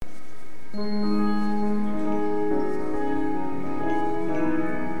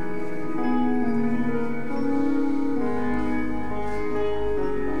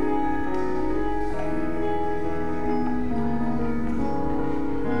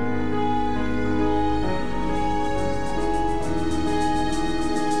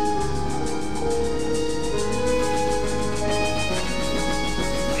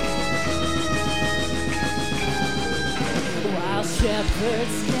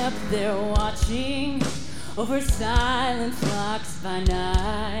Shepherds kept their watching over silent flocks by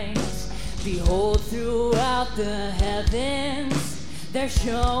night. Behold, throughout the heavens there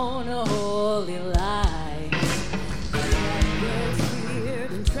shone a holy light. The shepherds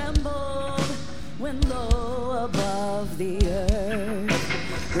feared and trembled when low above the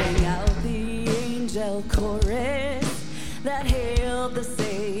earth rang out the angel chorus that hailed the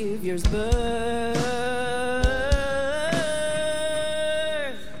Savior's birth.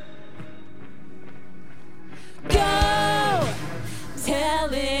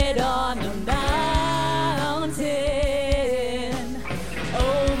 Tell it on the mountain,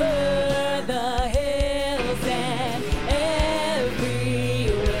 over the hills and everywhere.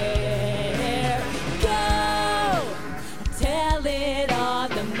 Go, tell it on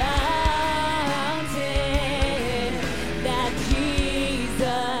the mountain that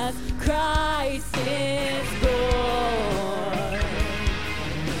Jesus Christ is born.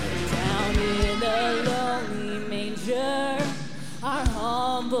 Down in the lonely manger, our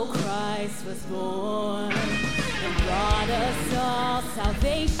humble Christ was born and brought us all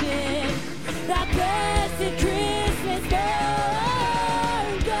salvation, that blessed Christmas morn.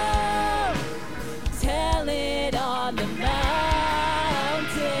 Go, tell it on the mountain,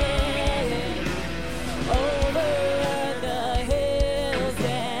 over the hills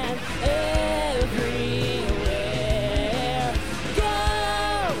and everywhere.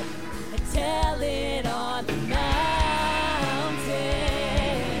 Go, tell it on the mountain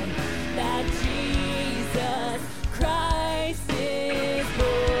that Jesus Christ is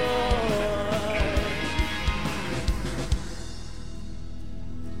born.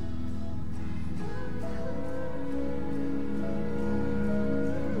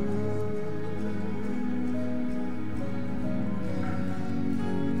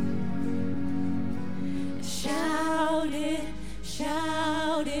 Shout it,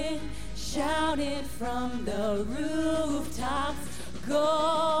 shout it, shout it from the rooftops.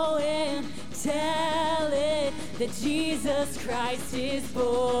 Go and tell it that Jesus Christ is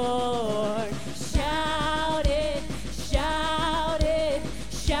born. Shout it, shout it,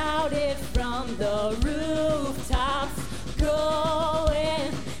 shout it from the rooftops. Go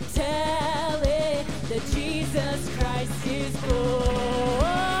and tell it that Jesus Christ is born.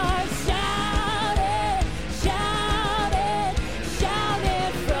 Shout it, shout it, shout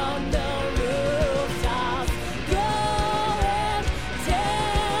it from the rooftops. Go and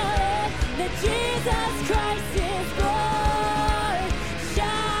tell it that Jesus Christ is born.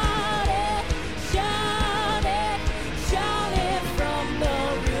 Shout it, shout it, shout it from the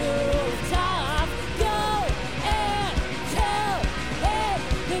rooftops. Go and tell it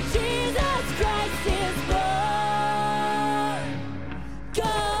that Jesus Christ is born.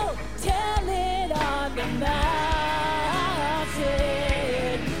 Go tell it on the mountain,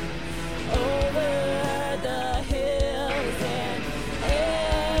 over the hills and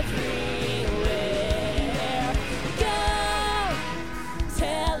everywhere. Go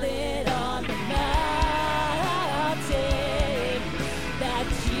tell it on the mountain that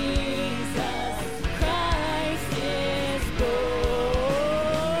Jesus Christ is born.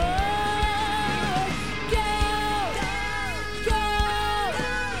 Go, go,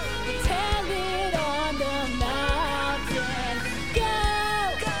 tell it on the mountain. Go,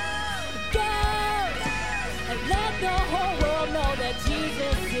 go, and let the whole world know that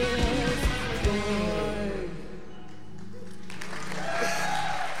Jesus is born.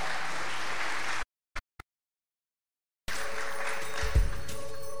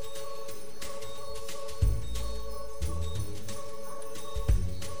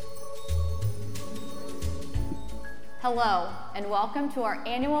 Hello, and welcome to our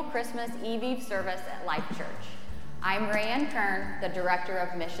annual Christmas Eve service at Life Church. I'm Rayanne Kern, the Director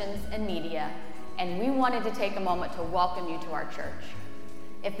of Missions and Media, and we wanted to take a moment to welcome you to our church.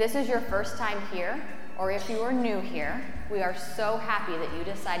 If this is your first time here, or if you are new here, we are so happy that you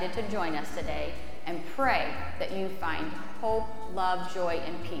decided to join us today and pray that you find hope, love, joy,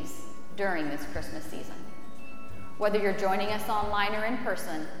 and peace during this Christmas season. Whether you're joining us online or in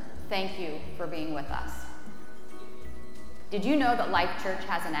person, thank you for being with us. Did you know that Life Church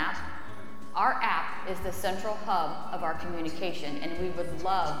has an app? Our app is the central hub of our communication, and we would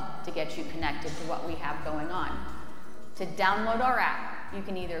love to get you connected to what we have going on. To download our app, you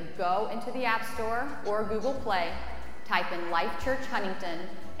can either go into the App Store or Google Play, type in Life Church Huntington,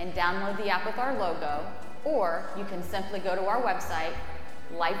 and download the app with our logo, or you can simply go to our website,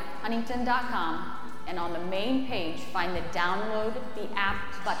 lifehuntington.com, and on the main page, find the Download the App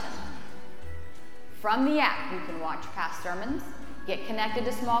button. From the app, you can watch past sermons, get connected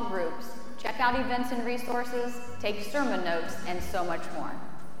to small groups, check out events and resources, take sermon notes, and so much more.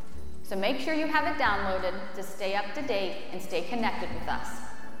 So make sure you have it downloaded to stay up to date and stay connected with us.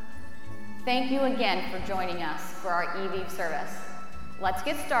 Thank you again for joining us for our Eve service. Let's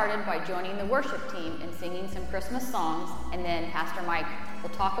get started by joining the worship team in singing some Christmas songs, and then Pastor Mike will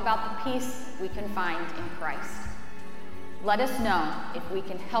talk about the peace we can find in Christ. Let us know if we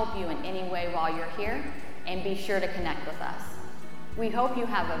can help you in any way while you're here, and be sure to connect with us. We hope you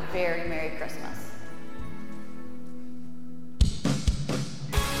have a very Merry Christmas.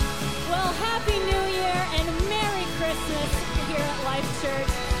 Well, Happy New Year and Merry Christmas here at Life Church.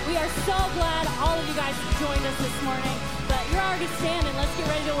 We are so glad all of you guys joined us this morning, but you're already standing. Let's get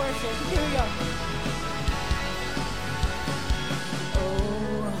ready to worship. Here we go.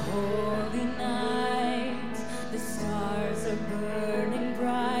 Oh, holy night, the stars are burning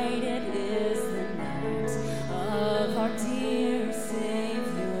bright. It is the night of our dear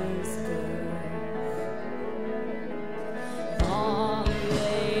Savior's birth. Long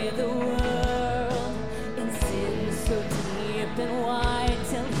lay the world in sin so deep and wide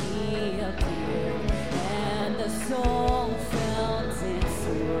till he appeared, and the soul felt its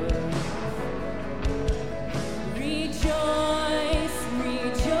worth. Rejoice,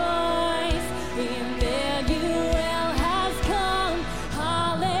 rejoice, Emmanuel has come.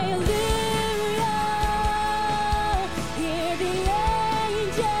 Hallelujah. Hear the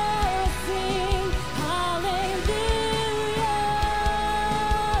angels sing. Hallelujah.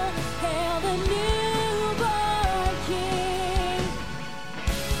 Hail the newborn King.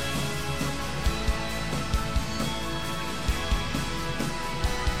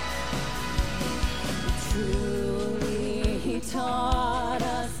 Truly he taught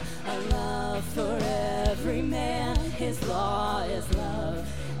us a love for every man. His law is love,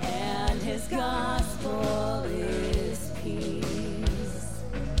 and his gospel is peace.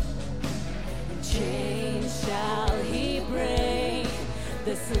 And chains shall he break,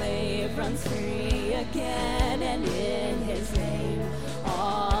 the slave runs free again, and in his name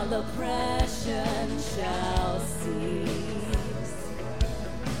all oppression shall cease.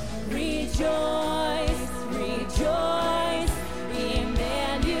 Rejoice, rejoice,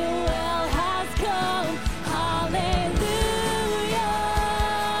 Emmanuel has come. Hallelujah.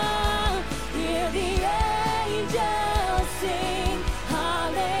 Hear the angels sing.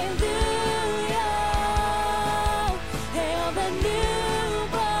 Hallelujah. Hail the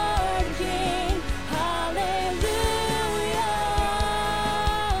newborn King. Hallelujah.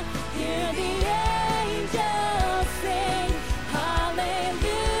 Hear the angels sing. Hallelujah.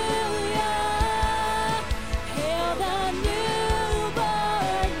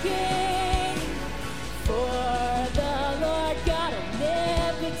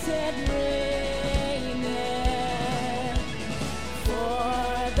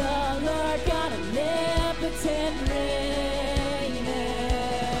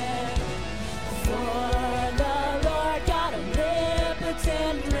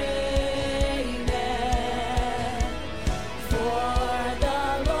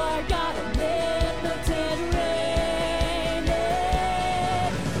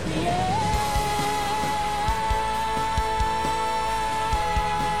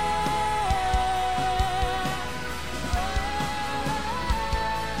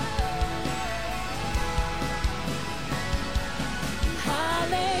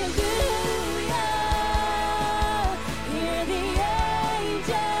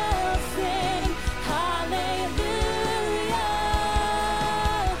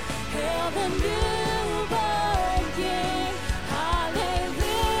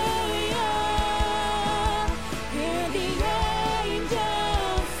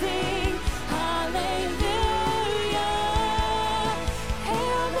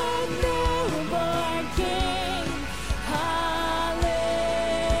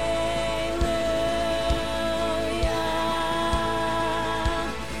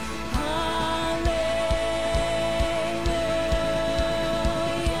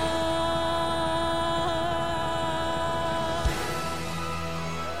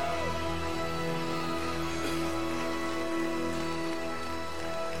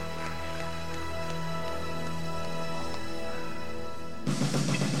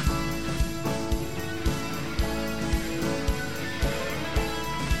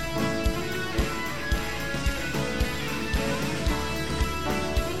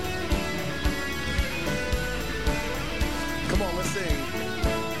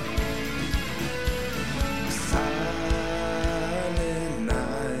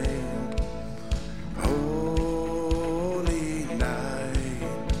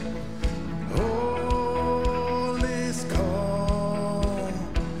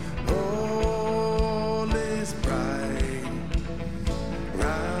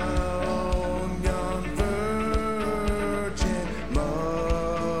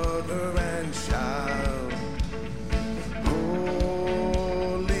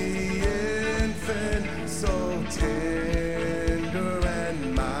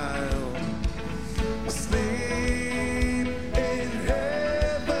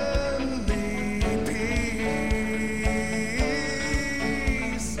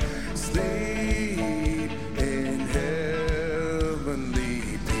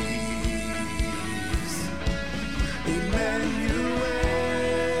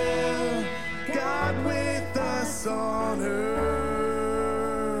 us on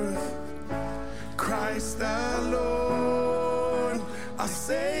earth. Christ the Lord, our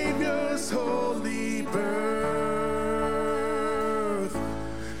Savior's holy birth.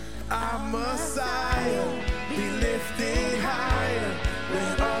 Our Messiah be lifted higher.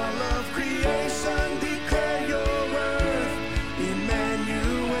 Let all of creation declare your worth.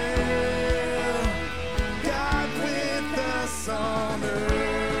 Emmanuel, God with us on earth.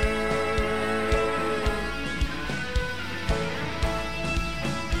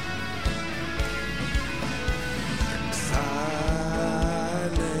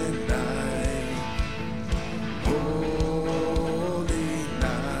 Silent night, holy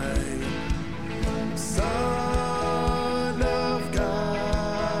night, Son of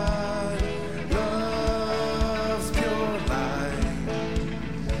God, love's pure light,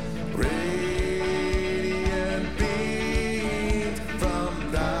 radiant beams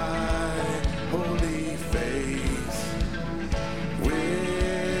from thy holy face,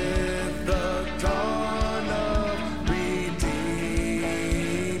 with the dawn of redeeming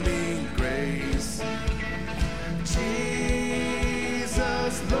grace.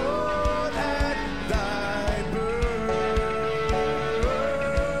 Jesus, Lord, at thy birth.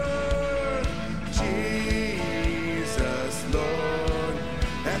 Jesus, Lord,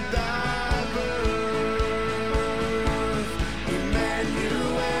 at thy birth.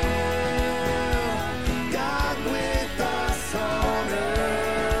 Emmanuel, God with us on earth.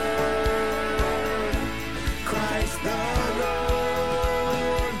 Christ the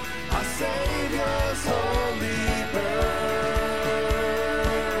Lord, our Savior's holy birth.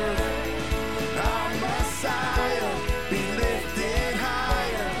 Our Messiah be lifted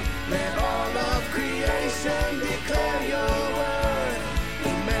higher. Let all of creation declare your worth.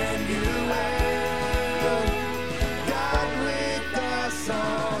 Emmanuel, God with us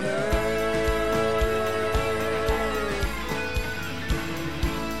on earth.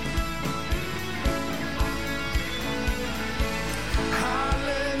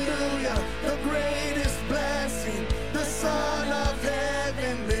 Hallelujah, the greatest blessing, the Son of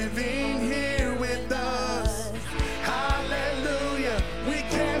Heaven living here with us. Hallelujah, we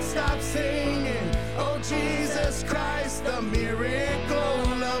can't stop singing. Oh, Jesus Christ, the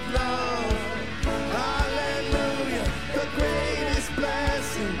miracle of love. Hallelujah, the greatest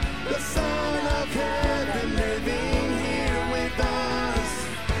blessing, the Son of Heaven living here with us.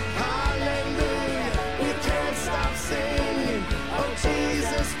 Hallelujah, we can't stop singing. Oh,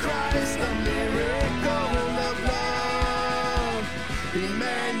 Jesus Christ, the miracle of love.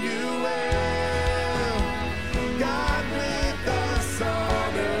 Emmanuel, God with us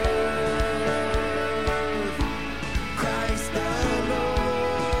on earth. Christ the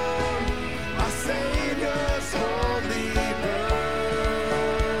Lord, our Savior's holy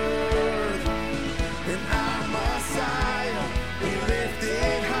birth. And our Messiah be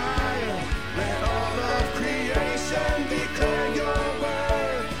lifted higher. Let all of creation declare your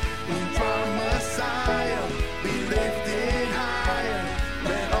worth. And our Messiah be lifted higher.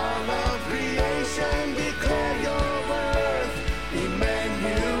 Let all of creation declare your worth.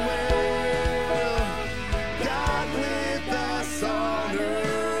 Emmanuel, God with us on earth.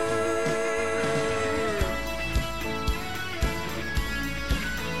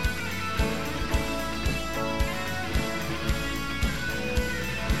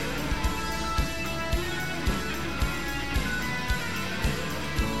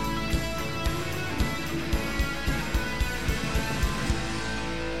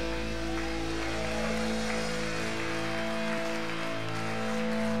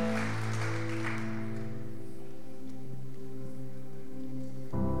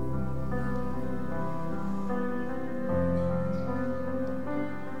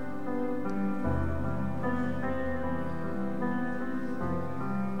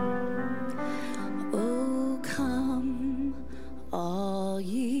 Oh, come, all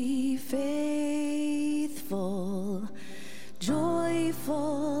ye faithful,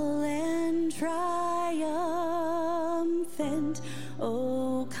 joyful and triumphant.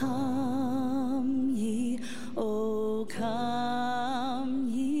 Oh, come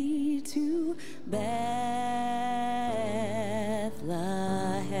ye to Bethlehem.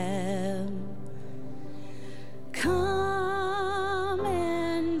 Come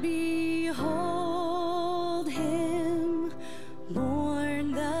and behold him,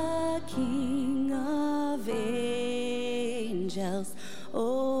 born the King of angels.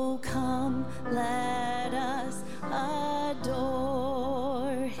 Oh, come, let us adore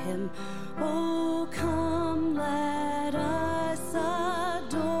him. Oh, come, let us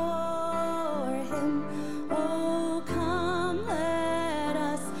adore him. Oh, come, let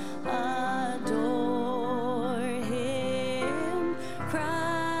us adore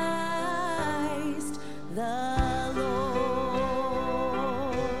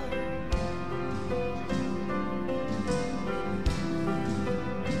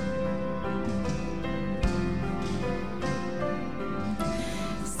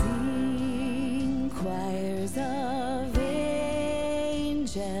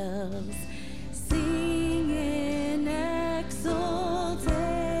angels sing in exultation.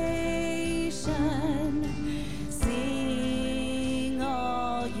 Sing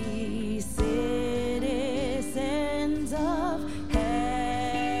all ye citizens of heaven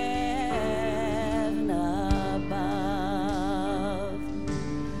above.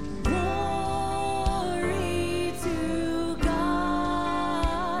 Glory to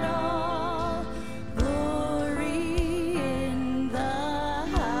God, all glory in the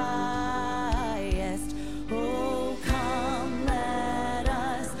highest. Oh, come, let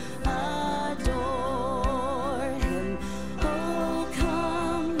us adore him. Oh,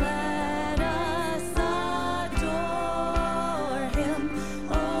 come, let us adore him.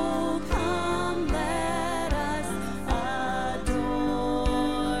 Oh, come, let us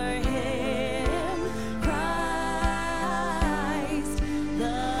adore him. Christ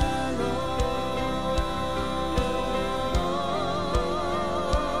the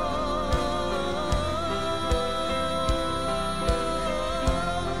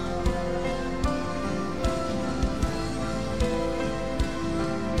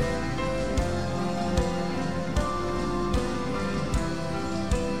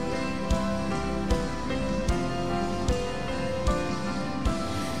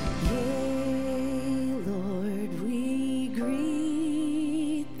Yea, Lord, we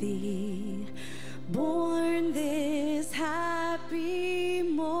greet thee, born this happy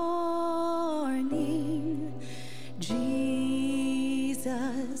morning. Jesus,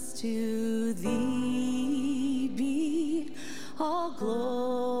 to thee be all glory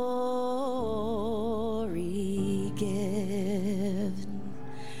given.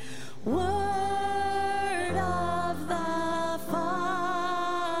 Word of the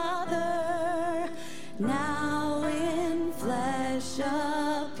Father, now in flesh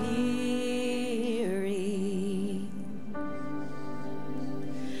appearing.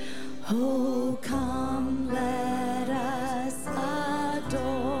 Oh, come, let us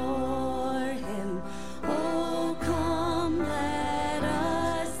adore him. Oh, come, let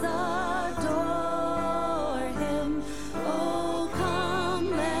us adore him. Oh, come,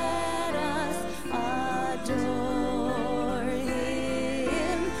 let us adore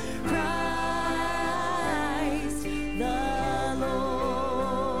him. Christ the Lord.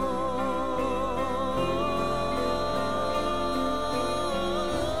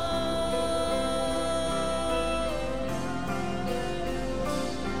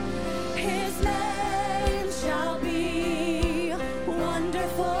 His name shall be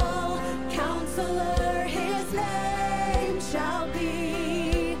Wonderful Counselor. His name shall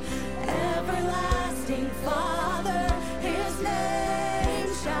be Everlasting Father. His name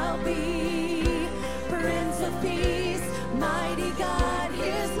shall be Prince of Peace, Mighty God.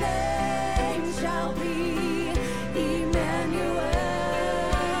 His name shall be Emmanuel.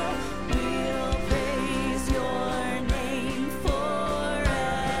 We'll praise your name forever.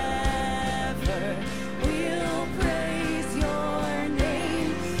 We'll praise your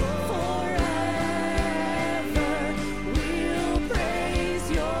name forever. We'll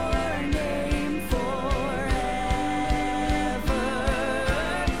praise your name forever.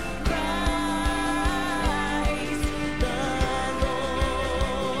 Christ the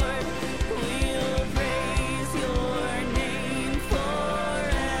Lord. We'll praise your name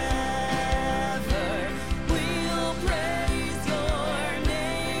forever. We'll praise your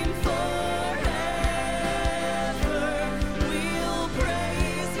name forever. We'll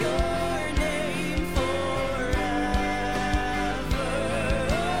praise your name forever.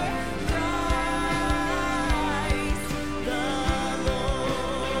 Christ the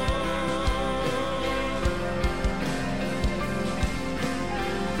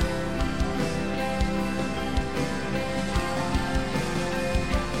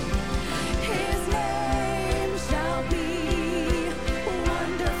His name shall be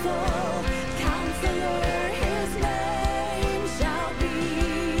Wonderful Counselor. His name shall be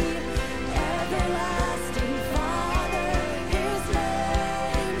Everlasting Father. His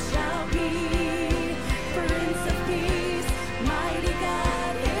name shall be Prince of Peace, Mighty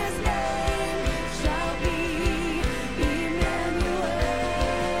God. His name shall be Emmanuel.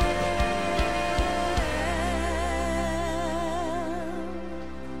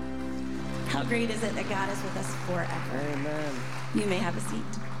 How great is it that God is with us forever? Amen. You may have a seat.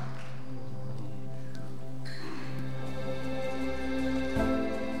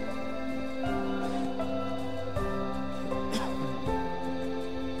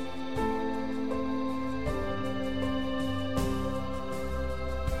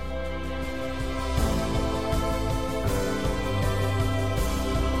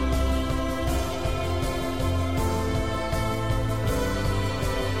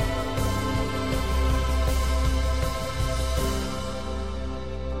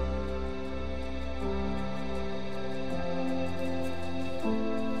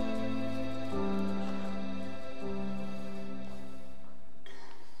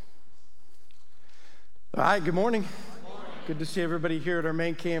 All right, good morning. Good to see everybody here at our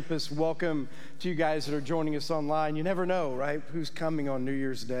main campus. Welcome to you guys that are joining us online. You never know, right, who's coming on New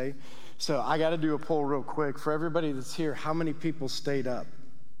Year's Day. So I got to do a poll real quick. For everybody that's here, how many people stayed up?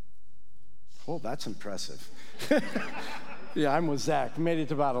 Oh, that's impressive. Yeah, I'm with Zach. Made it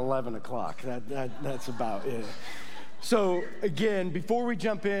to about 11 o'clock. That's about it. So again, before we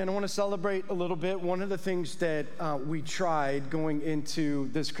jump in, I want to celebrate a little bit. One of the things that we tried going into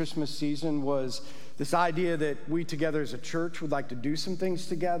this Christmas season was this idea that we together as a church would like to do some things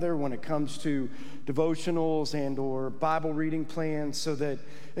together when it comes to devotionals and or Bible reading plans, so that,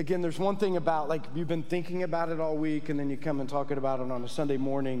 again, there's one thing about, like, you've been thinking about it all week and then you come and talk about it on a Sunday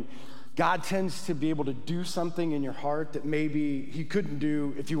morning. God tends to be able to do something in your heart that maybe he couldn't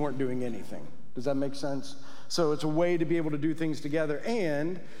do if you weren't doing anything. Does that make sense? So it's a way to be able to do things together.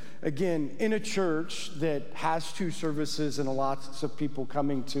 And again, in a church that has two services and lots of people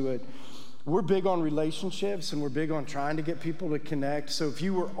coming to it, we're big on relationships and we're big on trying to get people to connect. So if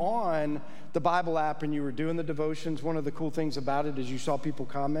you were on the Bible app and you were doing the devotions, one of the cool things about it is you saw people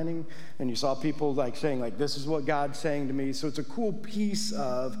commenting and you saw people like saying, like, this is what God's saying to me. So it's a cool piece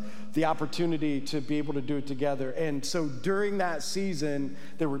of the opportunity to be able to do it together. And so during that season,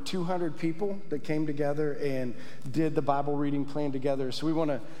 there were 200 people that came together and did the Bible reading plan together. So we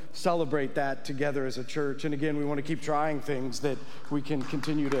want to celebrate that together as a church. And again, we want to keep trying things that we can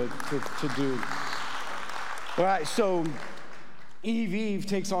continue to do. All right, so Eve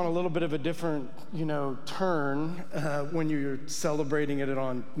takes on a little bit of a different, turn when you're celebrating it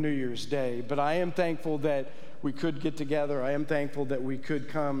on New Year's Day. But I am thankful that we could get together. I am thankful that we could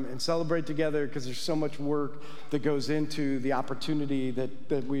come and celebrate together, because there's so much work that goes into the opportunity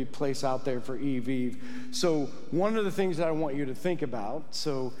that we place out there for Eve. So one of the things that I want you to think about,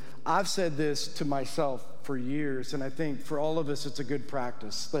 so I've said this to myself for years, and I think for all of us it's a good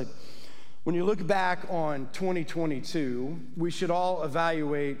practice, that when you look back on 2022, we should all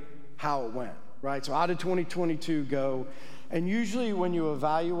evaluate how it went, right? So how did 2022 go? And usually when you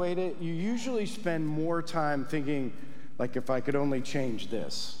evaluate it, you usually spend more time thinking, like, if I could only change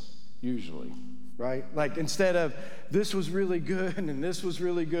this, usually, right? Like, instead of this was really good and this was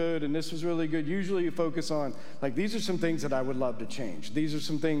really good and this was really good, usually you focus on, like, these are some things that I would love to change. These are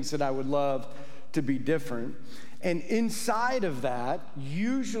some things that I would love to be different. And inside of that,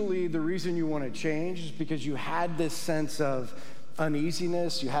 usually the reason you want to change is because you had this sense of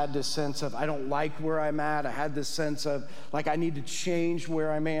uneasiness. You had this sense of, I don't like where I'm at. I had this sense of, like, I need to change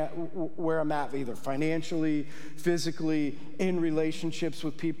where I'm at, either financially, physically, in relationships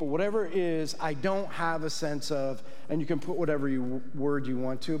with people, whatever it is. I don't have a sense of, and you can put whatever word you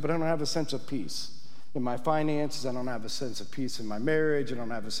want to, but I don't have a sense of peace. In my finances, I don't have a sense of peace in my marriage. I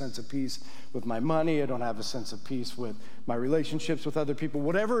don't have a sense of peace with my money. I don't have a sense of peace with my relationships with other people,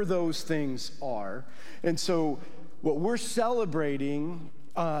 whatever those things are. And so what we're celebrating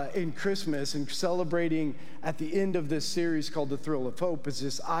in Christmas and celebrating at the end of this series called The Thrill of Hope is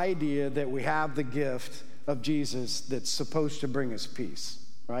this idea that we have the gift of Jesus that's supposed to bring us peace,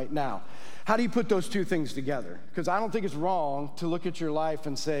 right? Now, how do you put those two things together? Because I don't think it's wrong to look at your life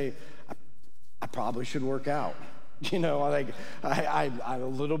and say, I probably should work out. I'm a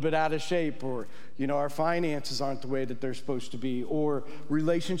little bit out of shape, or, our finances aren't the way that they're supposed to be, or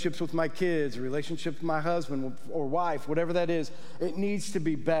relationships with my kids, relationship with my husband or wife, whatever that is, it needs to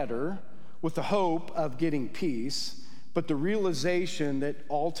be better with the hope of getting peace, but the realization that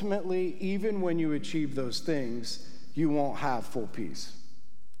ultimately, even when you achieve those things, you won't have full peace.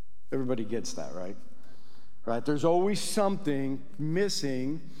 Everybody gets that, right? Right? There's always something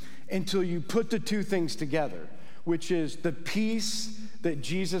missing until you put the two things together, which is the peace that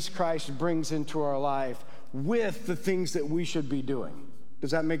Jesus Christ brings into our life with the things that we should be doing.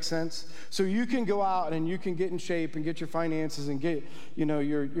 Does that make sense? So you can go out and you can get in shape and get your finances and get,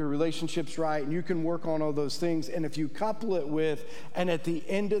 your relationships right, and you can work on all those things. And if you couple it with, and at the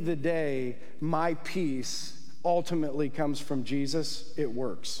end of the day, my peace ultimately comes from Jesus, it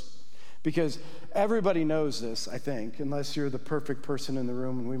works. Because everybody knows this, I think, unless you're the perfect person in the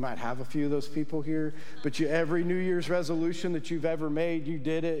room, and we might have a few of those people here, but every New Year's resolution that you've ever made, you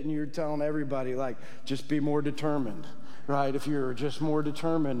did it, and you're telling everybody, like, just be more determined, right? If you're just more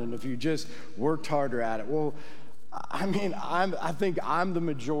determined, and if you just worked harder at it. Well, I think I'm the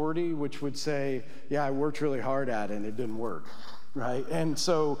majority, which would say, yeah, I worked really hard at it, and it didn't work. Right? And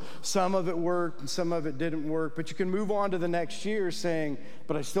so some of it worked and some of it didn't work, but you can move on to the next year saying,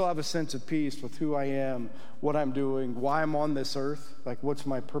 but I still have a sense of peace with who I am, what I'm doing, why I'm on this earth, like what's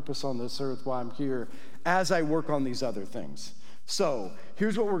my purpose on this earth, why I'm here, as I work on these other things. So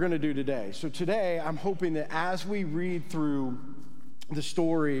here's what we're going to do today. So today I'm hoping that as we read through the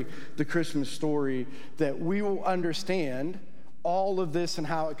story, the Christmas story, that we will understand all of this and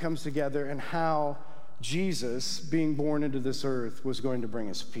how it comes together and how Jesus, being born into this earth, was going to bring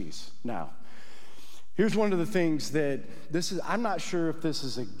us peace. Now, here's one of the things that I'm not sure if this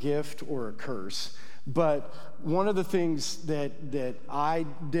is a gift or a curse, but one of the things that I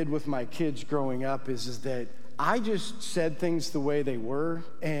did with my kids growing up is that I just said things the way they were,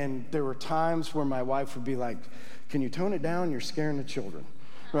 and there were times where my wife would be like, "Can you tone it down? You're scaring the children,"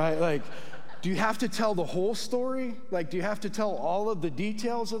 right? Like, do you have to tell the whole story? Like, do you have to tell all of the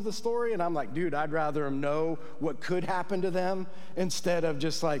details of the story? And I'm like, dude, I'd rather them know what could happen to them instead of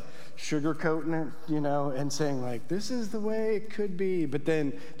just like sugarcoating it, and saying like, this is the way it could be. But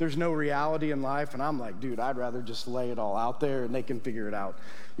then there's no reality in life. And I'm like, dude, I'd rather just lay it all out there and they can figure it out,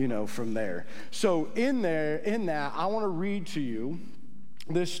 from there. So in that, I want to read to you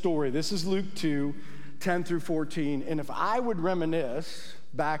this story. This is Luke 2, 10 through 14. And if I would reminisce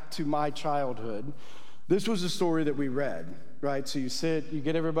back to my childhood, this was a story that we read, right? So you sit, you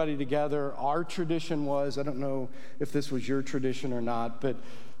get everybody together. Our tradition was, I don't know if this was your tradition or not, but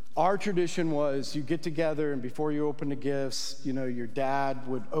our tradition was you get together and before you open the gifts, your dad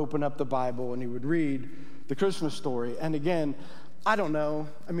would open up the Bible and he would read the Christmas story. And again, I don't know.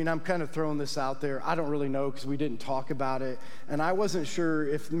 I mean, I'm kind of throwing this out there. I don't really know because we didn't talk about it. And I wasn't sure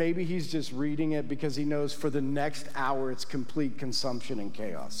if maybe he's just reading it because he knows for the next hour it's complete consumption and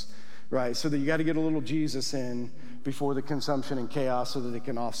chaos, right? So that you got to get a little Jesus in before the consumption and chaos so that they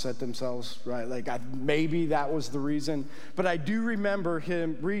can offset themselves, right? Like maybe that was the reason. But I do remember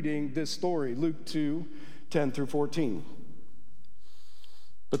him reading this story, Luke 2, 10 through 14.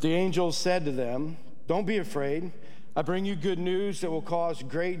 But the angel said to them, "Don't be afraid. I bring you good news that will cause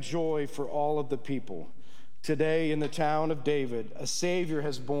great joy for all of the people. Today in the town of David, a Savior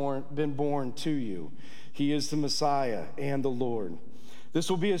has been born to you. He is the Messiah and the Lord. This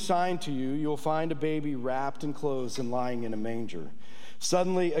will be a sign to you. You'll find a baby wrapped in clothes and lying in a manger."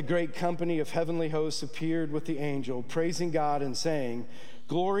 Suddenly, a great company of heavenly hosts appeared with the angel, praising God and saying,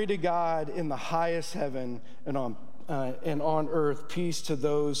 "Glory to God in the highest heaven, and on earth peace to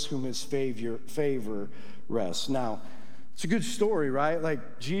those whom his favor rests." Now, it's a good story, right?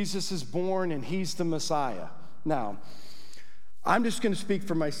 Like Jesus is born and he's the Messiah. Now, I'm just going to speak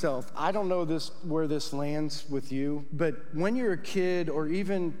for myself. I don't know where this lands with you, but when you're a kid or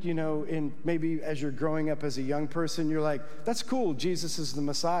even, in maybe as you're growing up as a young person, you're like, that's cool, Jesus is the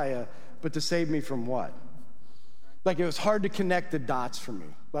Messiah, but to save me from what? Like it was hard to connect the dots for me.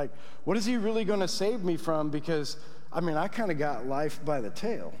 Like, what is he really going to save me from? Because, I kind of got life by the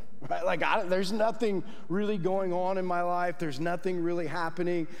tail. Right? Like there's nothing really going on in my life. There's nothing really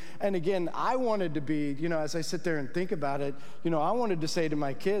happening. And again, I wanted to be, as I sit there and think about it, I wanted to say to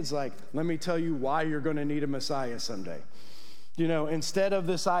my kids, like, let me tell you why you're going to need a Messiah someday. Instead of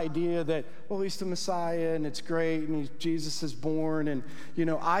this idea that, well, he's the Messiah and it's great and Jesus is born. And,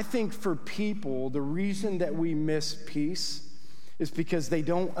 I think for people, the reason that we miss peace is because they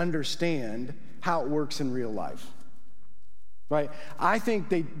don't understand how it works in real life. Right? I think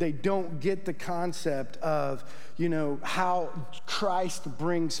they don't get the concept of, how Christ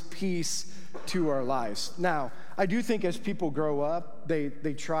brings peace to our lives. Now, I do think as people grow up,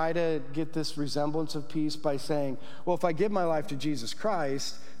 they try to get this resemblance of peace by saying, well, if I give my life to Jesus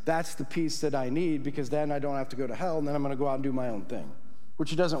Christ, that's the peace that I need because then I don't have to go to hell and then I'm going to go out and do my own thing,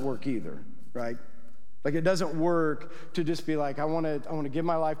 which it doesn't work either, right? Like it doesn't work to just be like, I want to give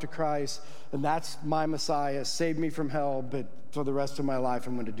my life to Christ and that's my Messiah, save me from hell, but for the rest of my life,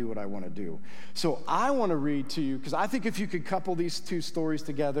 I'm going to do what I want to do. So I want to read to you, because I think if you could couple these two stories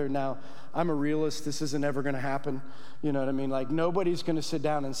together, now I'm a realist, this isn't ever going to happen. You know what I mean? Like nobody's going to sit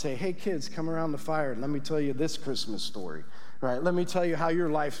down and say, hey kids, come around the fire and let me tell you this Christmas story, right? Let me tell you how your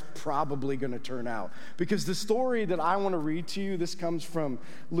life's probably going to turn out. Because the story that I want to read to you, this comes from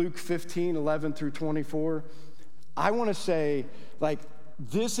Luke 15, 11 through 24. I want to say, like,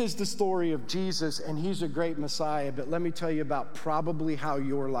 this is the story of Jesus, and he's a great Messiah, but let me tell you about probably how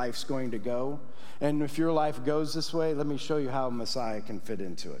your life's going to go. And if your life goes this way, let me show you how Messiah can fit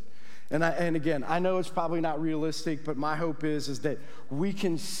into it. And again, I know it's probably not realistic, but my hope is that we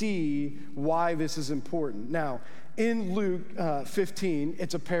can see why this is important. Now, in Luke 15,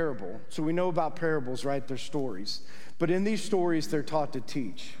 it's a parable. So we know about parables, right? They're stories. But in these stories, they're taught to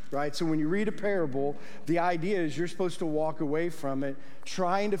teach, right? So when you read a parable, the idea is you're supposed to walk away from it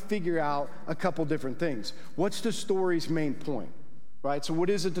trying to figure out a couple different things. What's the story's main point? right? So what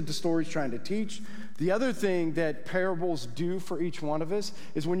is it that the story's trying to teach? The other thing that parables do for each one of us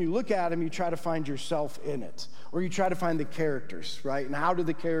is when you look at them, you try to find yourself in it, or you try to find the characters, right? And how do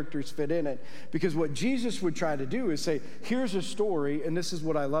the characters fit in it? Because what Jesus would try to do is say, here's a story, and this is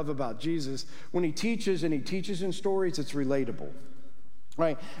what I love about Jesus. When he teaches and he teaches in stories, it's relatable.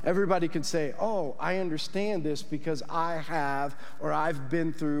 Right? Everybody can say, oh, I understand this because I have, or I've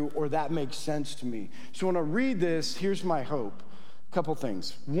been through, or that makes sense to me. So when I read this, here's my hope. A couple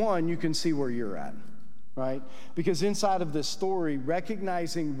things. One, you can see where you're at, right? Because inside of this story,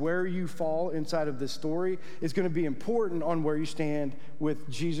 recognizing where you fall inside of this story is going to be important on where you stand with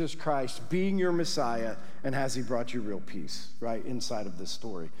Jesus Christ being your Messiah, and has he brought you real peace, right, inside of this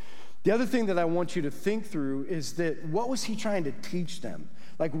story. The other thing that I want you to think through is that what was he trying to teach them?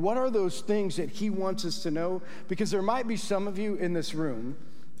 Like, what are those things that he wants us to know? Because there might be some of you in this room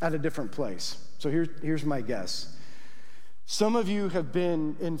at a different place. So here's my guess. Some of you have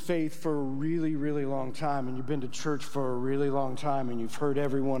been in faith for a really, really long time, and you've been to church for a really long time, and you've heard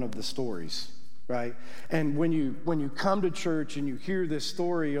every one of the stories, right? And when you come to church and you hear this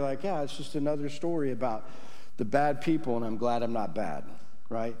story, you're like, yeah, it's just another story about the bad people, and I'm glad I'm not bad.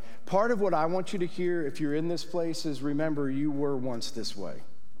 Right? Part of what I want you to hear if you're in this place is remember you were once this way.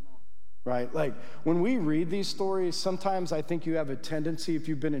 Right? Like when we read these stories, sometimes I think you have a tendency, if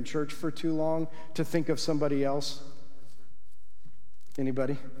you've been in church for too long, to think of somebody else.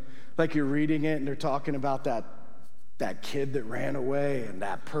 Anybody? Like you're reading it and they're talking about that kid that ran away and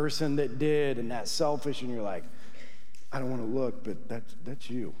that person that did and that selfish, and you're like, I don't want to look, but that's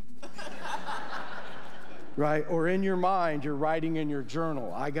you. Right? Or in your mind, you're writing in your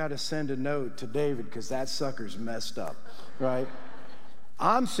journal, I got to send a note to David because that sucker's messed up, right?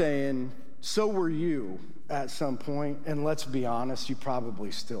 I'm saying, so were you at some point, and let's be honest, you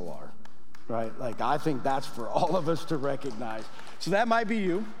probably still are, right? Like, I think that's for all of us to recognize. So that might be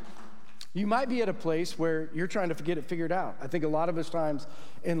you. You might be at a place where you're trying to get it figured out. I think a lot of us times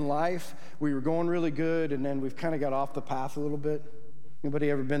in life, we were going really good, and then we've kind of got off the path a little bit.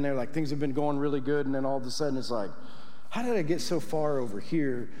 Anybody ever been there? Like things have been going really good, and then all of a sudden it's like, how did I get so far over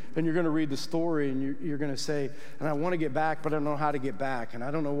here? And you're going to read the story, and you're going to say, and I want to get back, but I don't know how to get back, and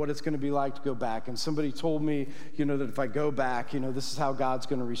I don't know what it's going to be like to go back. And somebody told me, that if I go back, this is how God's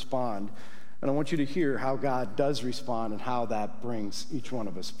going to respond. And I want you to hear how God does respond and how that brings each one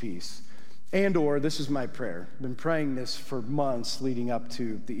of us peace. And/or this is my prayer. I've been praying this for months leading up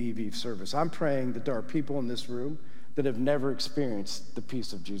to the Eve service. I'm praying that there are people in this room that have never experienced the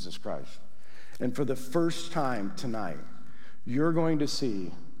peace of Jesus Christ. And for the first time tonight, you're going to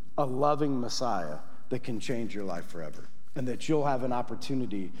see a loving Messiah that can change your life forever, and that you'll have an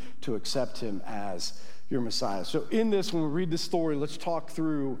opportunity to accept him as your Messiah. So in this, when we read the story, let's talk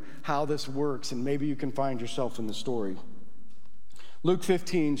through how this works, and maybe you can find yourself in the story. Luke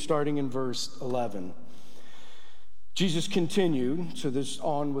 15, starting in verse 11. Jesus continued, so this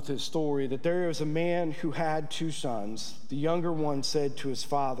on with his story, that there was a man who had 2 sons. The younger one said to his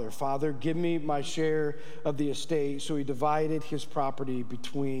father, Father, give me my share of the estate. So he divided his property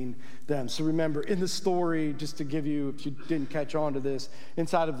between them. So remember, in the story, just to give you, if you didn't catch on to this,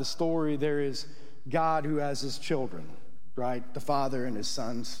 inside of the story, there is God who has his children, right? The Father and his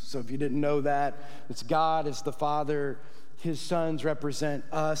sons. So if you didn't know that, it's God as the Father. His sons represent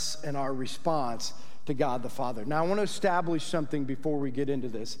us and our response to God the Father. Now, I want to establish something before we get into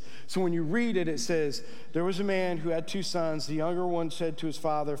this. So when you read it, it says, there was a man who had 2 sons. The younger one said to his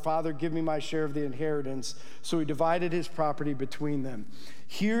father, Father, give me my share of the inheritance. So he divided his property between them.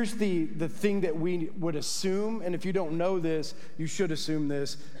 Here's the thing that we would assume, and if you don't know this, you should assume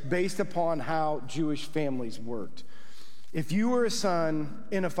this, based upon how Jewish families worked. If you were a son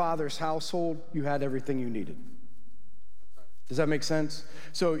in a father's household, you had everything you needed. Does that make sense?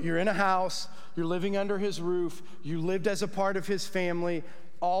 So you're in a house, you're living under his roof, you lived as a part of his family,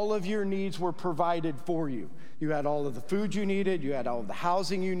 all of your needs were provided for you. You had all of the food you needed, you had all of the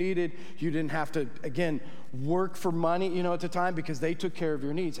housing you needed, you didn't have to, again, work for money, at the time, because they took care of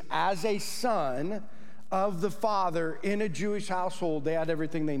your needs. As a son of the father in a Jewish household, they had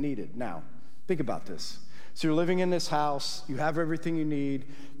everything they needed. Now, think about this. So you're living in this house, you have everything you need,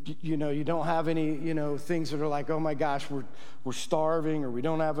 you don't have any, things that are like, oh my gosh, we're starving, or we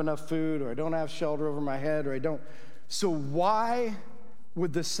don't have enough food, or I don't have shelter over my head, or I don't. So why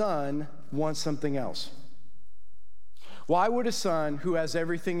would the son want something else? Why would a son who has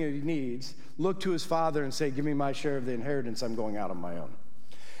everything he needs look to his father and say, give me my share of the inheritance, I'm going out on my own?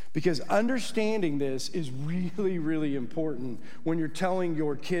 Because understanding this is really, really important when you're telling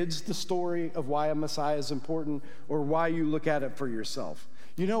your kids the story of why a Messiah is important, or why you look at it for yourself.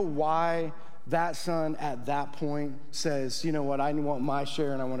 You know why that son at that point says, you know what, I want my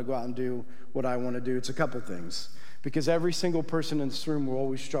share and I want to go out and do what I want to do, it's a couple things. Because every single person in this room will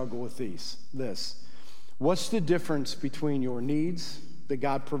always struggle with this. What's the difference between your needs that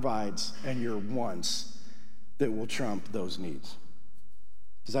God provides and your wants that will trump those needs?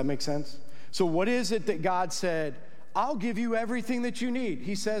 Does that make sense? So what is it that God said, I'll give you everything that you need?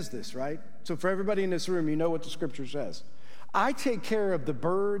 He says this, right? So for everybody in this room, you know what the scripture says. I take care of the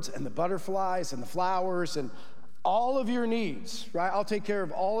birds and the butterflies and the flowers and all of your needs, right? I'll take care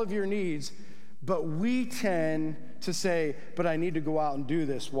of all of your needs. But we tend to say, but I need to go out and do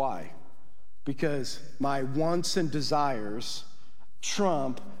this. Why? Because my wants and desires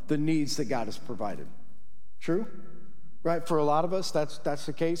trump the needs that God has provided. True? Right? For a lot of us, that's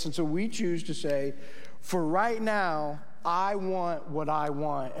the case. And so we choose to say, for right now, I want what I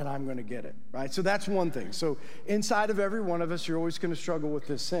want, and I'm going to get it. Right? So that's one thing. So inside of every one of us, you're always going to struggle with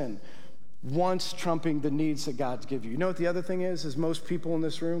this sin. Wants trumping the needs that God's give you. You know what the other thing is most people in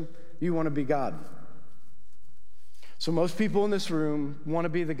this room, you want to be God. So most people in this room want to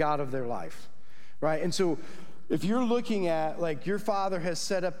be the God of their life, right? And so if you're looking at, like, your father has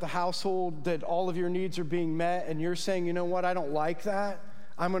set up the household that all of your needs are being met, and you're saying, you know what, I don't like that,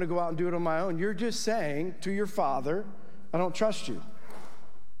 I'm going to go out and do it on my own. You're just saying to your father, I don't trust you,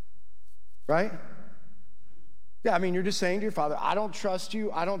 right? Yeah, I mean, you're just saying to your father, I don't trust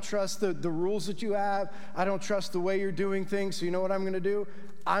you. I don't trust the rules that you have. I don't trust the way you're doing things. So you know what I'm going to do?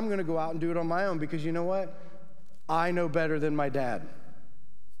 I'm going to go out and do it on my own because you know what? I know better than my dad.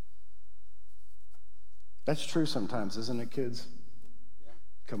 That's true sometimes, isn't it, kids?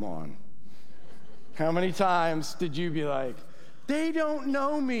 Come on. How many times did you be like, they don't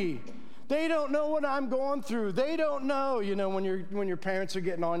know me. They don't know what I'm going through. They don't know, you know, when your parents are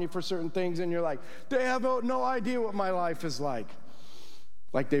getting on you for certain things and you're like, they have no idea what my life is like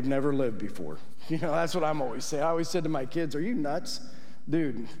they've never lived before. You know, that's what I'm always saying. I always said to my kids, are you nuts?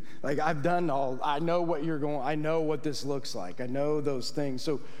 Dude, like I've done I know what I know what this looks like. I know those things.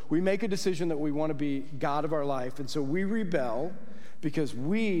 So we make a decision that we want to be God of our life. And so we rebel because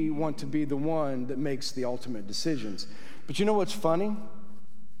we want to be the one that makes the ultimate decisions. But you know what's funny?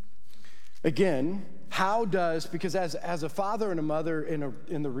 Again, because as a father and a mother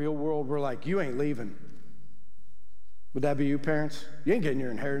in the real world, we're like, you ain't leaving. Would that be you, parents? You ain't getting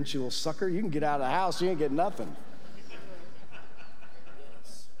your inheritance, you little sucker. You can get out of the house, you ain't getting nothing.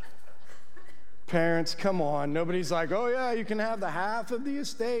 Parents, come on. Nobody's like, oh yeah, you can have the half of the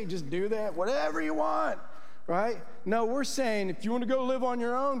estate. Just do that, whatever you want, right? No, we're saying if you want to go live on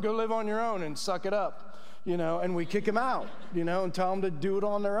your own, go live on your own and suck it up, you know, and we kick them out, you know, and tell them to do it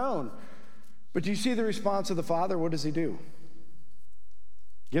on their own. But do you see the response of the father? What does he do?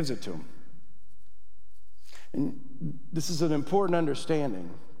 Gives it to him. And this is an important understanding,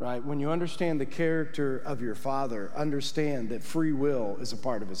 right? When you understand the character of your father, understand that free will is a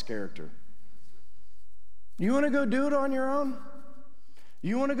part of his character. You want to go do it on your own?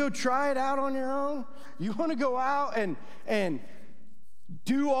 You want to go try it out on your own? You want to go out and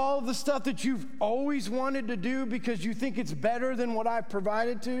do all the stuff that you've always wanted to do because you think it's better than what I've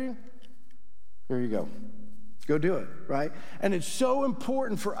provided to you? Here you go. Go do it, right? And it's so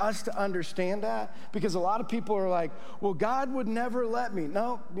important for us to understand that because a lot of people are like, well, God would never let me.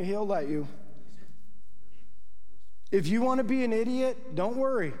 No, he'll let you. If you want to be an idiot, don't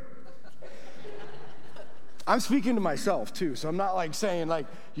worry. I'm speaking to myself too, so I'm not like saying like,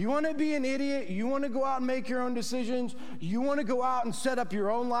 you want to be an idiot, you want to go out and make your own decisions, you want to go out and set up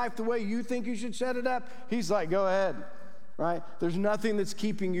your own life the way you think you should set it up, he's like, go ahead, right? There's nothing that's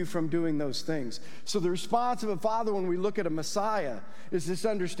keeping you from doing those things. So the response of a father when we look at a Messiah is this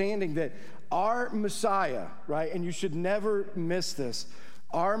understanding that our Messiah, right, and you should never miss this,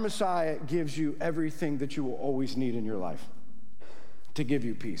 our Messiah gives you everything that you will always need in your life to give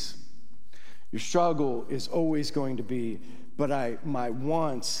you peace. Your struggle is always going to be, but my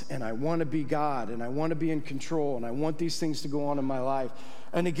wants, and I want to be God, and I want to be in control, and I want these things to go on in my life.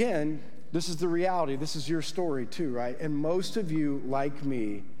 And again, this is the reality. This is your story too, right? And most of you, like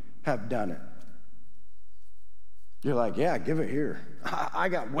me, have done it. You're like, yeah, give it here. I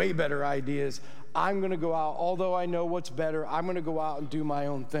got way better ideas. I'm going to go out, although I know what's better, I'm going to go out and do my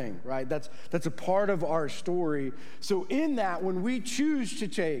own thing, right? That's a part of our story. So in that, when we choose to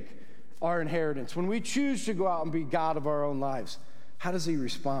take our inheritance, when we choose to go out and be God of our own lives, how does he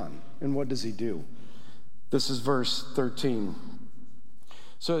respond and what does he do? This is verse 13.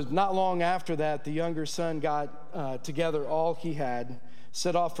 So not long after that, the younger son got together all he had,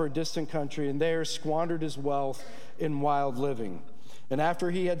 set off for a distant country, and there squandered his wealth in wild living. And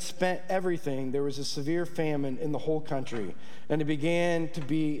after he had spent everything, there was a severe famine in the whole country, and he began to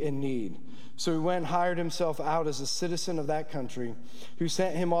be in need. So he went and hired himself out as a citizen of that country, who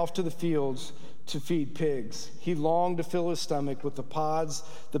sent him off to the fields to feed pigs. He longed to fill his stomach with the pods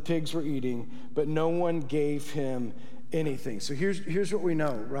the pigs were eating, but no one gave him anything. So here's what we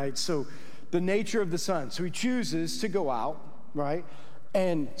know, right? So the nature of the son. So he chooses to go out, right,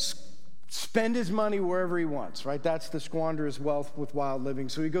 and spend his money wherever he wants, right? That's to squander his wealth with wild living.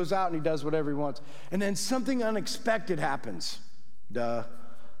 So he goes out and he does whatever he wants. And then something unexpected happens.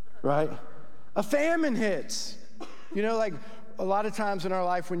 Right? A famine hits. You know, like a lot of times in our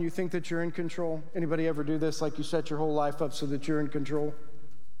life when you think that you're in control, anybody ever do this? Like you set your whole life up so that you're in control?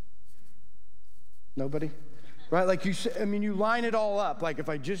 Nobody? Right? Like you line it all up. Like if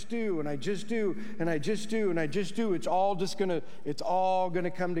I just do, and I just do, and I just do, and I just do, it's all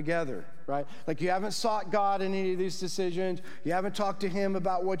gonna come together, right? Like you haven't sought God in any of these decisions. You haven't talked to him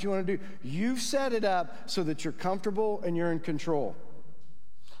about what you want to do. You've set it up so that you're comfortable and you're in control.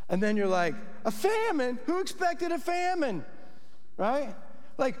 And then you're like, a famine? Who expected a famine? Right?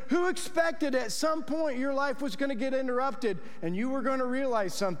 Like who expected at some point your life was gonna get interrupted and you were gonna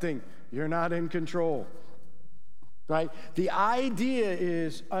realize something? You're not in control. Right? The idea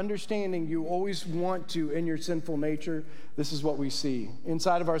is understanding you always want to, in your sinful nature, this is what we see.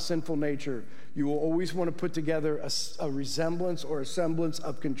 Inside of our sinful nature, you will always want to put together a resemblance or a semblance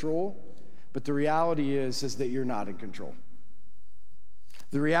of control, but the reality is that you're not in control.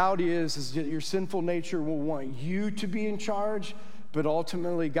 The reality is that your sinful nature will want you to be in charge, but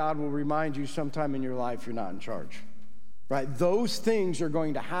ultimately God will remind you sometime in your life you're not in charge. Right? Those things are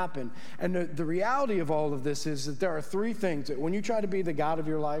going to happen. And the reality of all of this is that there are three things that when you try to be the God of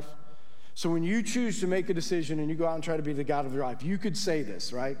your life, so when you choose to make a decision and you go out and try to be the God of your life, you could say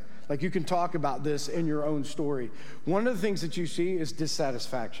this, right? Like you can talk about this in your own story. One of the things that you see is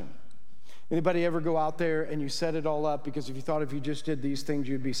dissatisfaction. Anybody ever go out there and you set it all up because if you thought if you just did these things,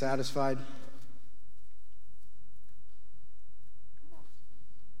 you'd be satisfied?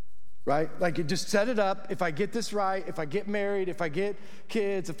 Right? Like you just set it up. If I get this right, if I get married, if I get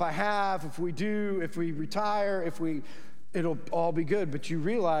kids, if we do, if we retire, it'll all be good. But you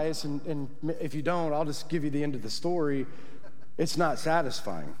realize, and if you don't, I'll just give you the end of the story. It's not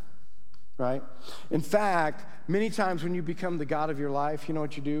satisfying, right? In fact, many times when you become the God of your life, you know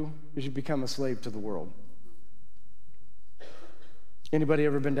what you do? Is you become a slave to the world. Anybody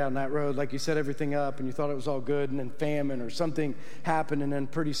ever been down that road? Like you set everything up and you thought it was all good and then famine or something happened and then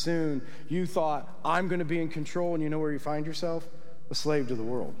pretty soon you thought, I'm going to be in control, and you know where you find yourself? A slave to the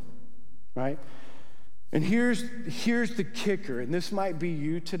world, right? And here's the kicker, and this might be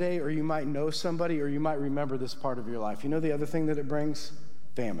you today, or you might know somebody, or you might remember this part of your life. You know the other thing that it brings?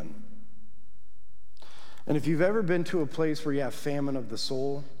 Famine. And if you've ever been to a place where you have famine of the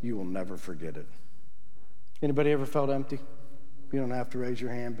soul, you will never forget it. Anybody ever felt empty? You don't have to raise your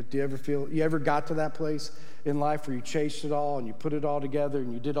hand, but do you ever got to that place in life where you chased it all and you put it all together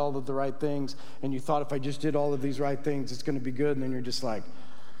and you did all of the right things and you thought if I just did all of these right things, it's going to be good, and then you're just like,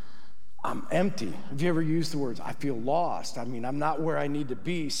 I'm empty. Have you ever used the words, I feel lost? I mean, I'm not where I need to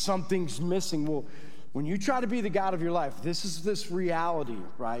be. Something's missing. Well, when you try to be the God of your life, this is this reality,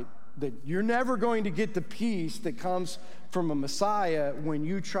 right? That you're never going to get the peace that comes from a Messiah when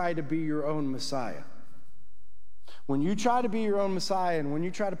you try to be your own Messiah. When you try to be your own Messiah and when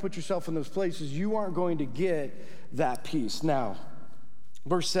you try to put yourself in those places, you aren't going to get that peace. Now,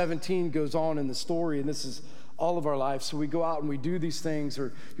 verse 17 goes on in the story, and this is all of our life. So we go out and we do these things,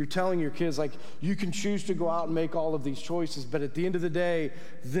 or you're telling your kids, like, you can choose to go out and make all of these choices, but at the end of the day,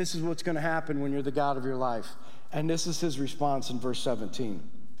 this is what's going to happen when you're the God of your life. And this is his response in verse 17.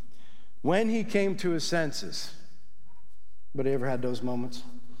 When he came to his senses, anybody ever had those moments?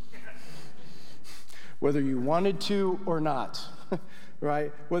 Whether you wanted to or not,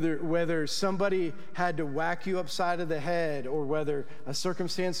 right? Whether somebody had to whack you upside of the head, or whether a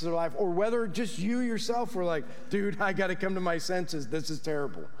circumstance of life, or whether just you yourself were like, dude, I got to come to my senses. This is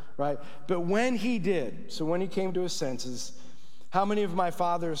terrible, right? But when he did, so when he came to his senses, how many of my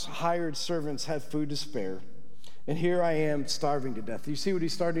father's hired servants had food to spare? And here I am starving to death. You see what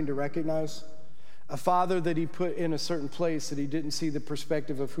he's starting to recognize? A father that he put in a certain place that he didn't see the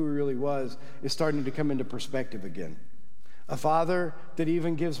perspective of who he really was is starting to come into perspective again. A father that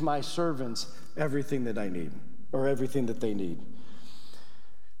even gives my servants everything that I need, or everything that they need.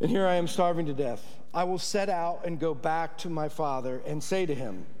 And here I am starving to death. I will set out and go back to my father and say to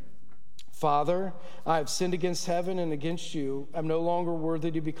him, Father, I have sinned against heaven and against you. I'm no longer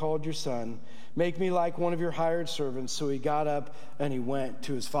worthy to be called your son. Make me like one of your hired servants. So he got up and he went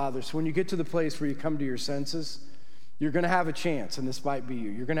to his father. So when you get to the place where you come to your senses, you're going to have a chance, and this might be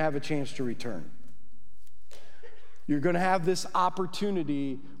you. You're going to have a chance to return. You're going to have this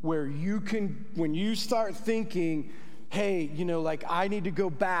opportunity where you can, when you start thinking, hey, like I need to go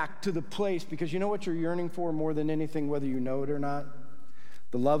back to the place, because you know what you're yearning for more than anything, whether you know it or not?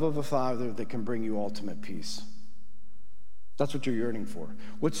 The love of a Father that can bring you ultimate peace. That's what you're yearning for.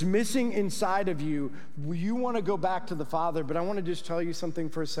 What's missing inside of you, you want to go back to the Father, but I want to just tell you something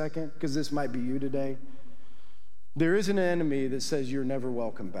for a second, because this might be you today. There is an enemy that says you're never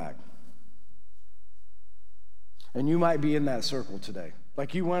welcome back. And you might be in that circle today.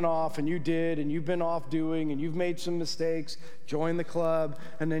 Like you went off and you did, and you've been off doing, and you've made some mistakes, joined the club,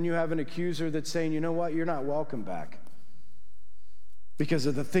 and then you have an accuser that's saying, you know what, you're not welcome back. Because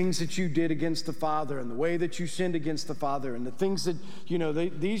of the things that you did against the Father and the way that you sinned against the Father and the things that,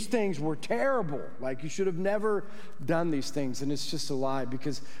 these things were terrible. Like you should have never done these things. And it's just a lie,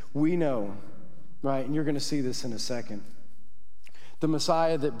 because we know, right, and you're going to see this in a second, the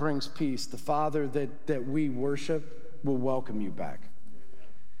Messiah that brings peace, the Father that we worship, will welcome you back.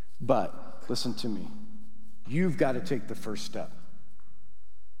 But listen to me. You've got to take the first step.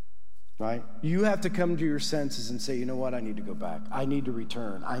 Right? You have to come to your senses and say, you know what? I need to go back. I need to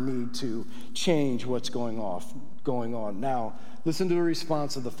return. I need to change what's going on. Now, listen to the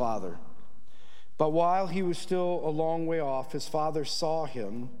response of the Father. But while he was still a long way off, his father saw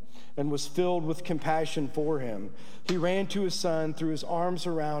him and was filled with compassion for him. He ran to his son, threw his arms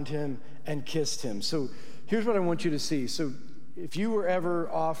around him, and kissed him. So here's what I want you to see. So if you were ever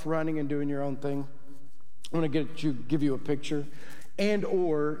off running and doing your own thing, I want to give you a picture. And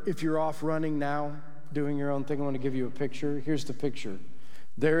or if you're off running now, doing your own thing, I want to give you a picture. Here's the picture.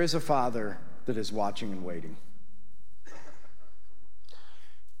 There is a Father that is watching and waiting.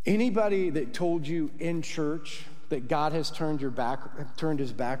 Anybody that told you in church that God has turned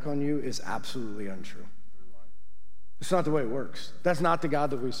his back on you is absolutely untrue. It's not the way it works. That's not the God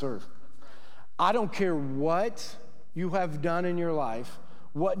that we serve. I don't care what you have done in your life,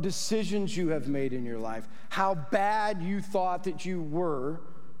 what decisions you have made in your life, how bad you thought that you were,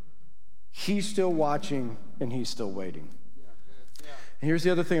 he's still watching and he's still waiting. And here's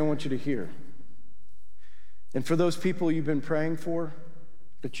the other thing I want you to hear. And for those people you've been praying for,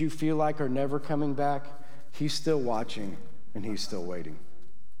 that you feel like are never coming back, he's still watching and he's still waiting,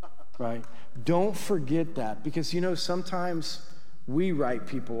 right? Don't forget that, because sometimes we write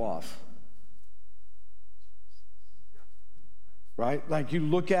people off, right? Like you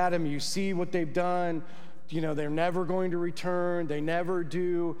look at them, you see what they've done, they're never going to return, they never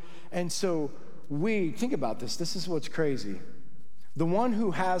do. And so think about this is what's crazy. The one who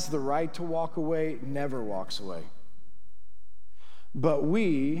has the right to walk away never walks away. But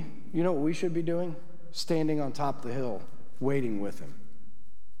we, what we should be doing? Standing on top of the hill, waiting with him.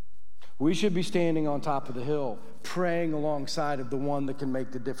 We should be standing on top of the hill, praying alongside of the one that can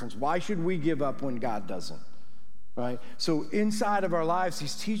make the difference. Why should we give up when God doesn't? Right? So inside of our lives,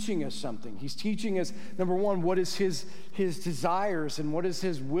 he's teaching us something. He's teaching us, number one, what is his desires and what is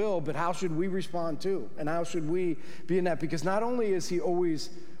his will, but how should we respond to? And how should we be in that? Because not only is he always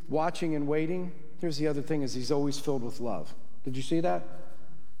watching and waiting, here's the other thing, is he's always filled with love. Did you see that?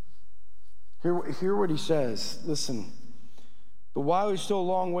 Hear what he says. Listen. But while he was still a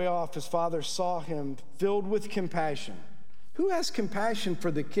long way off, his father saw him, filled with compassion. Who has compassion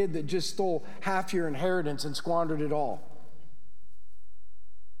for the kid that just stole half your inheritance and squandered it all?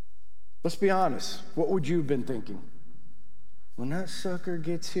 Let's be honest. What would you have been thinking? When that sucker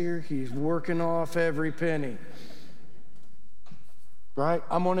gets here, he's working off every penny. Right?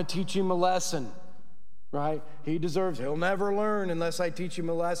 I'm going to teach him a lesson. Right? He deserves it. He'll never learn unless I teach him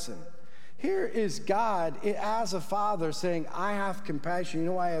a lesson. Here is God as a father saying, I have compassion. You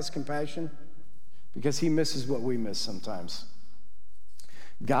know why he has compassion? Because he misses what we miss sometimes.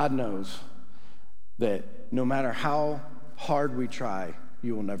 God knows that no matter how hard we try,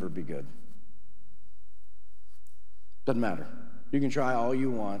 you will never be good. Doesn't matter. You can try all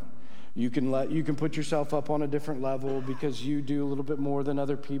you want. You can put yourself up on a different level because you do a little bit more than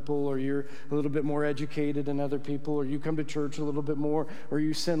other people, or you're a little bit more educated than other people, or you come to church a little bit more, or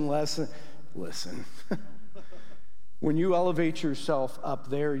you sin less. Listen, when you elevate yourself up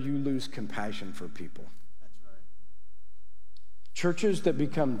there, you lose compassion for people. That's right. Churches that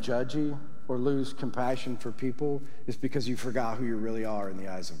become judgy or lose compassion for people is because you forgot who you really are in the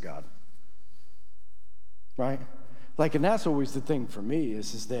eyes of God. Right? And that's always the thing for me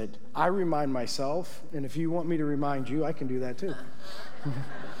is that I remind myself, and if you want me to remind you, I can do that too.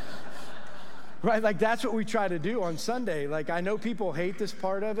 Right? That's what we try to do on Sunday. I know people hate this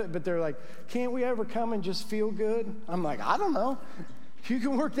part of it, but they're like, can't we ever come and just feel good? I'm like, I don't know. You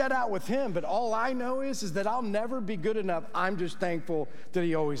can work that out with him, but all I know is that I'll never be good enough. I'm just thankful that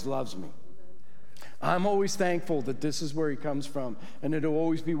he always loves me. I'm always thankful that this is where he comes from, and it'll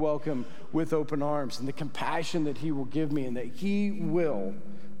always be welcome with open arms, and the compassion that he will give me, and that he will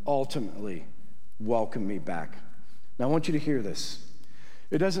ultimately welcome me back. Now, I want you to hear this.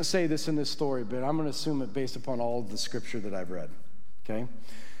 It doesn't say this in this story, but I'm going to assume it based upon all of the scripture that I've read, okay?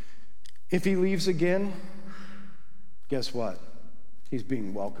 If he leaves again, guess what? He's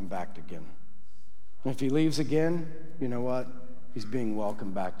being welcomed back again. And if he leaves again, you know what? He's being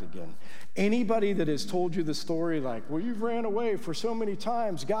welcomed back again. Anybody that has told you the story like, well, you've ran away for so many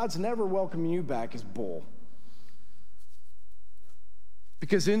times, God's never welcoming you back, is bull.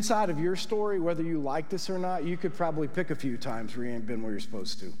 Because inside of your story, whether you like this or not, you could probably pick a few times where you ain't been where you're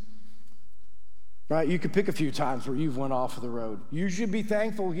supposed to. Right? You could pick a few times where you've went off of the road. You should be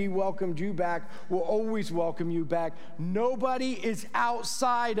thankful he welcomed you back, will always welcome you back. Nobody is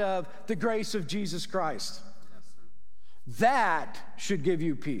outside of the grace of Jesus Christ. That should give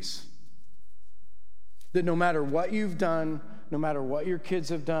you peace. That no matter what you've done, no matter what your kids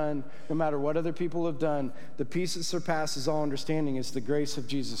have done, no matter what other people have done, the peace that surpasses all understanding is the grace of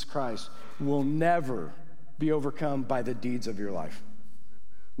Jesus Christ will never be overcome by the deeds of your life.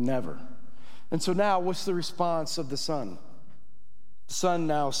 Never. And so now, what's the response of the son? The son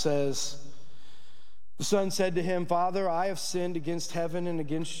now says, the son said to him, Father, I have sinned against heaven and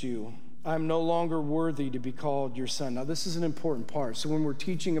against you. I am no longer worthy to be called your son. Now, this is an important part. So when we're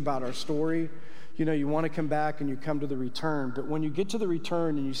teaching about our story, you know, you want to come back and you come to the return. But when you get to the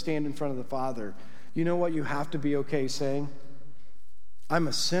return and you stand in front of the Father, you know what you have to be okay saying? I'm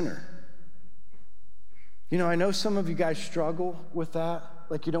a sinner. You know, I know some of you guys struggle with that.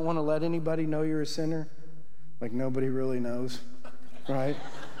 Like you don't want to let anybody know you're a sinner. Like nobody really knows, right?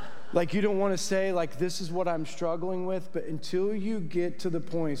 Like you don't want to say, like, this is what I'm struggling with. But until you get to the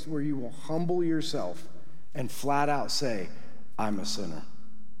point where you will humble yourself and flat out say, I'm a sinner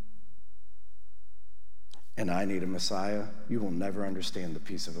and I need a Messiah, you will never understand the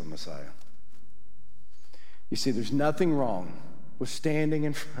peace of a Messiah. You see, there's nothing wrong with standing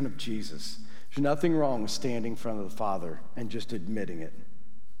in front of Jesus. There's nothing wrong with standing in front of the Father and just admitting it.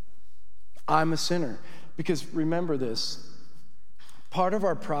 I'm a sinner. Because remember this, part of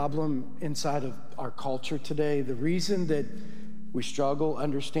our problem inside of our culture today, the reason that we struggle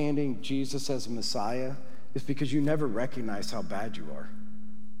understanding Jesus as a Messiah is because you never recognize how bad you are.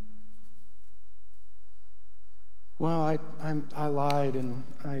 Well, I lied and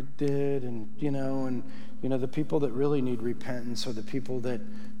I did, and the people that really need repentance are the people that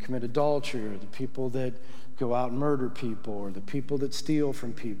commit adultery, or the people that go out and murder people, or the people that steal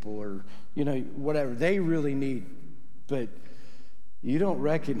from people, or whatever they really need. But you don't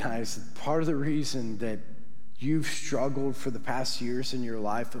recognize that part of the reason that you've struggled for the past years in your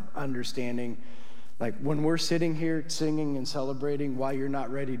life of understanding, like when we're sitting here singing and celebrating, why you're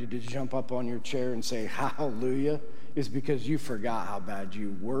not ready to just jump up on your chair and say hallelujah, is because you forgot how bad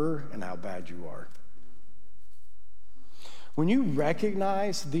you were and how bad you are. When you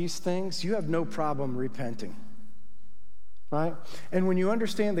recognize these things, you have no problem repenting, right? And when you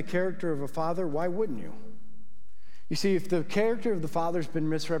understand the character of a father, why wouldn't you? You see, if the character of the Father's been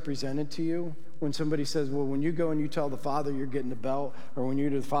misrepresented to you, when somebody says, well, when you go and you tell the Father you're getting a belt, or when you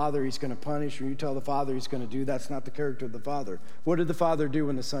do the Father he's going to punish, or you tell the Father he's going to do, that's not the character of the Father. What did the Father do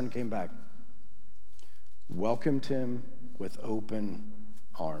when the Son came back? Welcomed him with open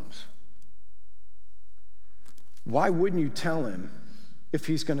arms. Why wouldn't you tell him if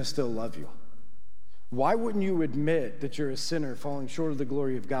he's going to still love you? Why wouldn't you admit that you're a sinner falling short of the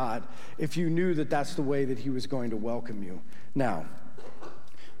glory of God if you knew that that's the way that he was going to welcome you? Now,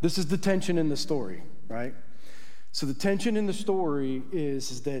 this is the tension in the story, right? So the tension in the story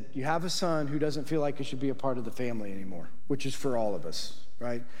is that you have a son who doesn't feel like he should be a part of the family anymore, which is for all of us,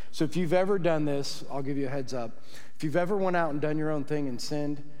 right? So if you've ever done this, I'll give you a heads up. If you've ever went out and done your own thing and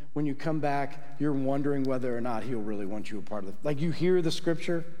sinned, when you come back, you're wondering whether or not he'll really want you a part of it. Like you hear the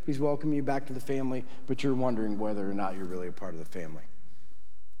scripture, he's welcoming you back to the family, but you're wondering whether or not you're really a part of the family.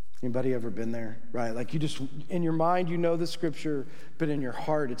 Anybody ever been there? Right? Like you just, in your mind, you know the scripture, but in your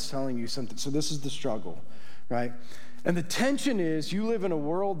heart, it's telling you something. So this is the struggle, right? And the tension is you live in a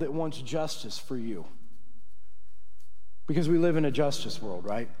world that wants justice for you. Because we live in a justice world,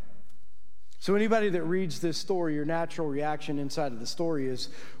 right? So anybody that reads this story, your natural reaction inside of the story is,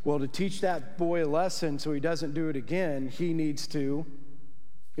 well, to teach that boy a lesson so he doesn't do it again, he needs to,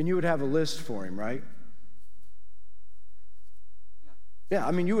 and you would have a list for him, right? Yeah, I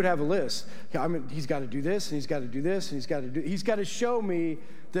mean, you would have a list. I mean, he's got to do this, and he's got to do this, and he's got to show me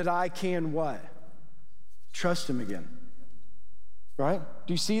that I can what? Trust him again. Right?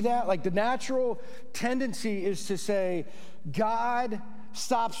 Do you see that? Like the natural tendency is to say, God,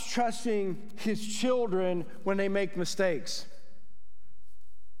 stops trusting his children when they make mistakes.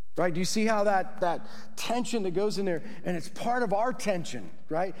 Right? Do you see how that tension that goes in there? And it's part of our tension,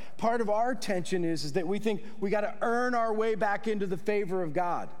 right? Part of our tension is that we think we got to earn our way back into the favor of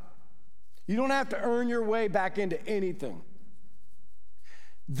God. You don't have to earn your way back into anything.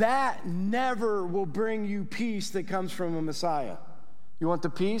 That never will bring you peace that comes from a Messiah. You want the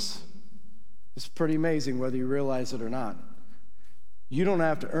peace? It's pretty amazing whether you realize it or not. You don't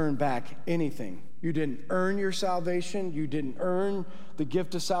have to earn back anything. You didn't earn your salvation. You didn't earn the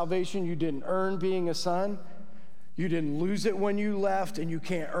gift of salvation. You didn't earn being a son. You didn't lose it when you left, and you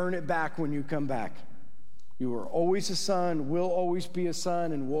can't earn it back when you come back. You were always a son, will always be a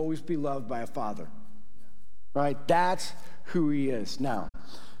son, and will always be loved by a father. Right? That's who he is. Now,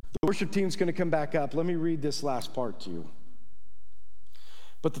 the worship team's going to come back up. Let me read this last part to you.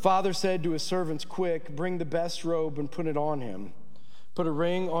 But the father said to his servants, quick, bring the best robe and put it on him. Put a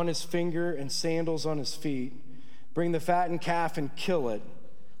ring on his finger and sandals on his feet. Bring the fattened calf and kill it.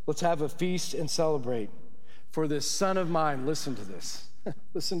 Let's have a feast and celebrate. For this son of mine, listen to this.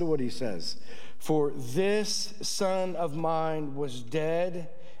 Listen to what he says. For this son of mine was dead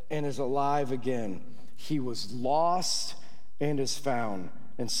and is alive again. He was lost and is found.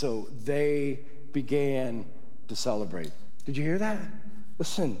 And so they began to celebrate. Did you hear that?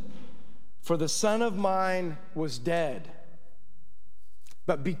 Listen. For the son of mine was dead.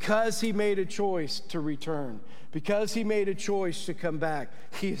 But because he made a choice to return, because he made a choice to come back,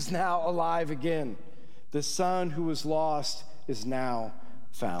 he is now alive again. The son who was lost is now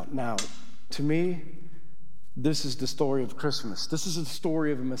found. Now, to me, this is the story of Christmas. This is the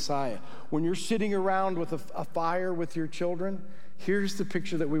story of a Messiah. When you're sitting around with a fire with your children, here's the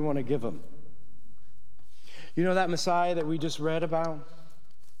picture that we want to give them. You know that Messiah that we just read about?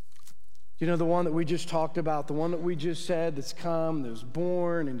 You know, the one that we just talked about, the one that we just said that's come, that was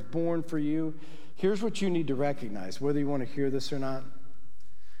born and is born for you. Here's what you need to recognize, whether you want to hear this or not.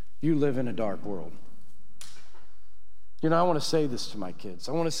 You live in a dark world. You know, I want to say this to my kids.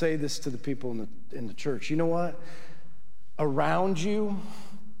 I want to say this to the people in the church. You know what? Around you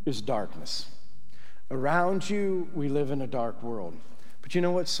is darkness. Around you, we live in a dark world. But you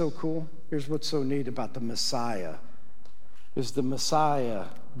know what's so cool? Here's what's so neat about the Messiah, is the Messiah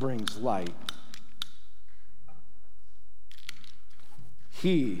brings light.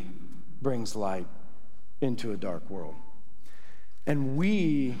 He brings light into a dark world. And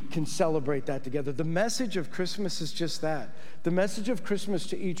we can celebrate that together. The message of Christmas is just that. The message of Christmas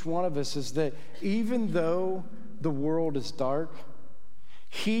to each one of us is that even though the world is dark,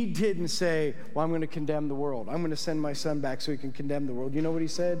 he didn't say, well, I'm going to condemn the world. I'm going to send my son back so he can condemn the world. You know what he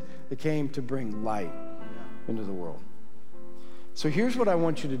said? He came to bring light into the world. So here's what I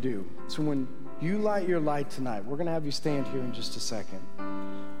want you to do. So when you light your light tonight, we're going to have you stand here in just a second.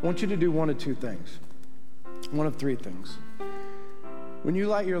 I want you to do one of two things. One of three things. When you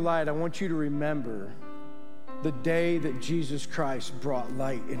light your light, I want you to remember the day that Jesus Christ brought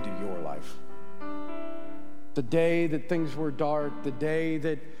light into your life. The day that things were dark, the day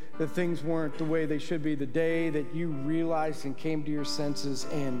that things weren't the way they should be, the day that you realized and came to your senses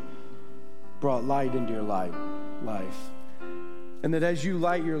and brought light into your life. And that as you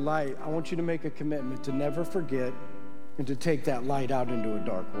light your light, I want you to make a commitment to never forget and to take that light out into a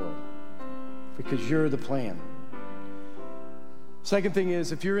dark world, because you're the plan. Second thing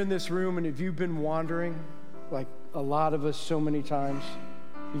is, if you're in this room and if you've been wandering, like a lot of us so many times,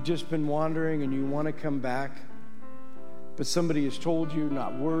 you've just been wandering and you want to come back, but somebody has told you you're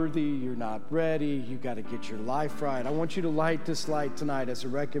not worthy, you're not ready, you got to get your life right. I want you to light this light tonight as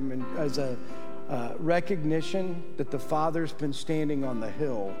a recognition that the Father's been standing on the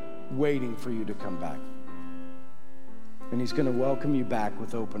hill waiting for you to come back. And he's going to welcome you back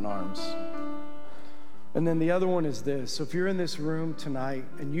with open arms. And then the other one is this. So if you're in this room tonight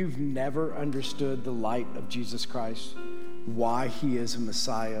and you've never understood the light of Jesus Christ, why he is a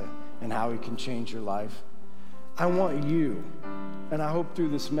Messiah and how he can change your life, I want you, and I hope through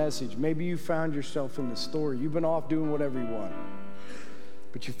this message, maybe you found yourself in the story. You've been off doing whatever you want,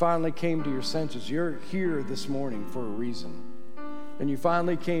 but you finally came to your senses. You're here this morning for a reason. And you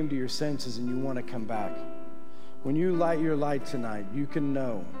finally came to your senses and you want to come back. When you light your light tonight, you can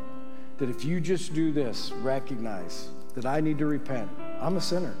know that if you just do this, recognize that I need to repent. I'm a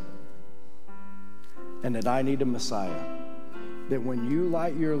sinner. And that I need a Messiah. That when you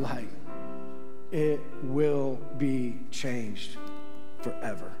light your light, it will be changed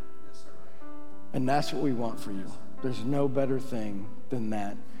forever. And that's what we want for you. There's no better thing than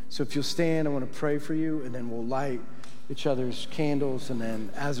that. So if you'll stand, I want to pray for you, and then we'll light each other's candles, and then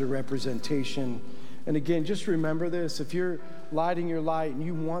as a representation, And again, just remember this. If you're lighting your light and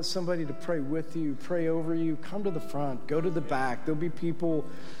you want somebody to pray with you, pray over you, come to the front, go to the back. There'll be people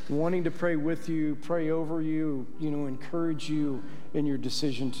wanting to pray with you, pray over you, encourage you in your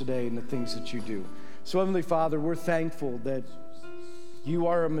decision today and the things that you do. So Heavenly Father, we're thankful that you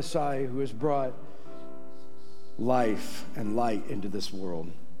are a Messiah who has brought life and light into this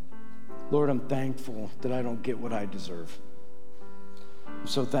world. Lord, I'm thankful that I don't get what I deserve. I'm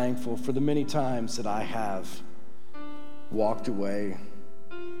so thankful for the many times that I have walked away,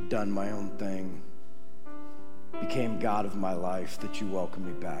 done my own thing, became God of my life, that you welcome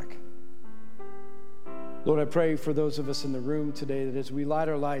me back. Lord, I pray for those of us in the room today that as we light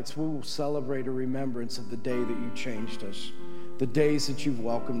our lights, we will celebrate a remembrance of the day that you changed us, the days that you've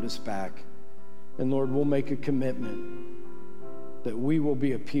welcomed us back. And Lord, we'll make a commitment that we will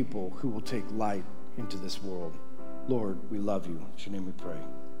be a people who will take light into this world. Lord, we love you. In your name we pray.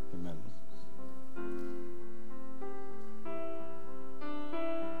 Amen.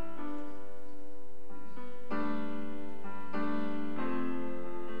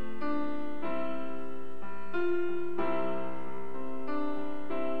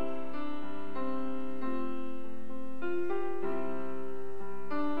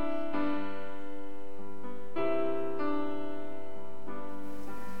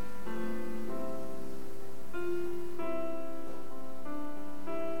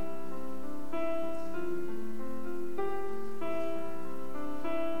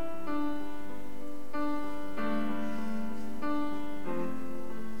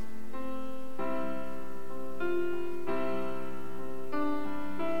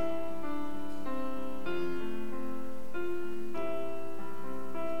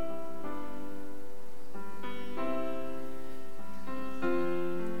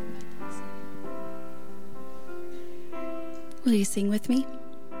 Will you sing with me?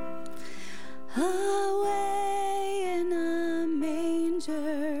 Away in a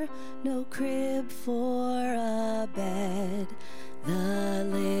manger, no crib for a bed, the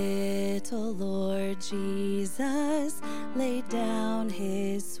little Lord Jesus laid down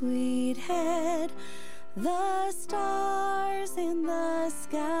his sweet head. The stars in the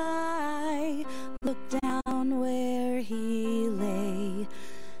sky looked down where he lay.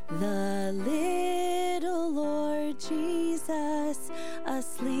 The little Lord Jesus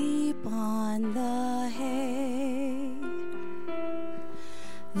asleep on the hay.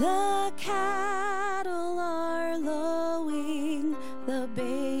 The cattle are lowing, the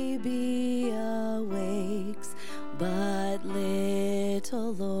baby awakes, but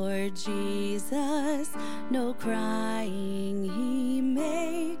little Lord Jesus no crying he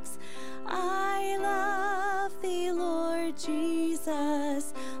makes. I love thee, Lord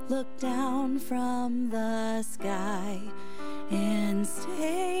Jesus, look down from the sky and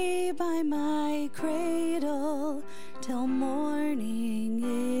stay by my cradle till morning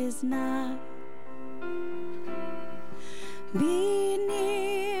is nigh. Be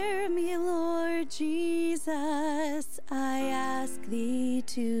near me, Lord Jesus, I ask thee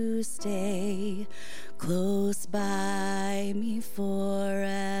to stay close by me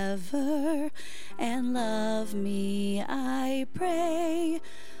forever and love me, I pray.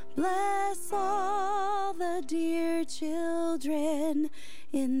 Bless all the dear children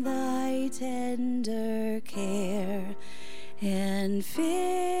in thy tender care, and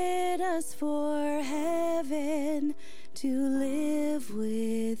fit us for heaven to live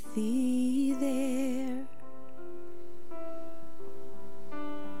with thee there.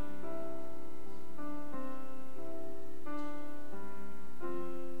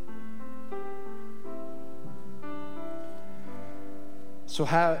 So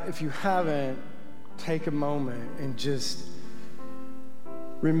if you haven't, take a moment and just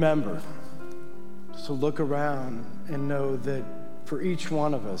remember. So look around and know that for each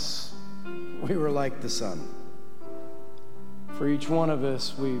one of us, we were like the sun. For each one of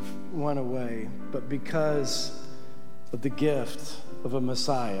us, we've went away. But because of the gift of a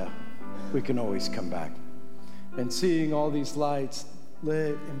Messiah, we can always come back. And seeing all these lights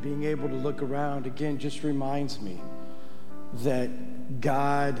lit and being able to look around, again, just reminds me that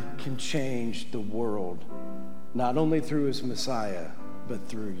God can change the world, not only through his Messiah, but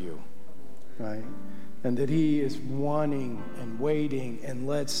through you, right? And that he is wanting and waiting, and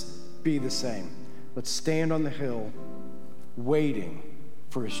let's be the same. Let's stand on the hill waiting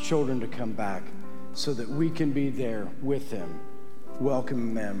for his children to come back so that we can be there with him,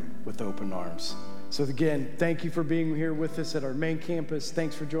 welcoming them with open arms. So again, thank you for being here with us at our main campus.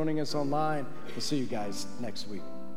 Thanks for joining us online. We'll see you guys next week.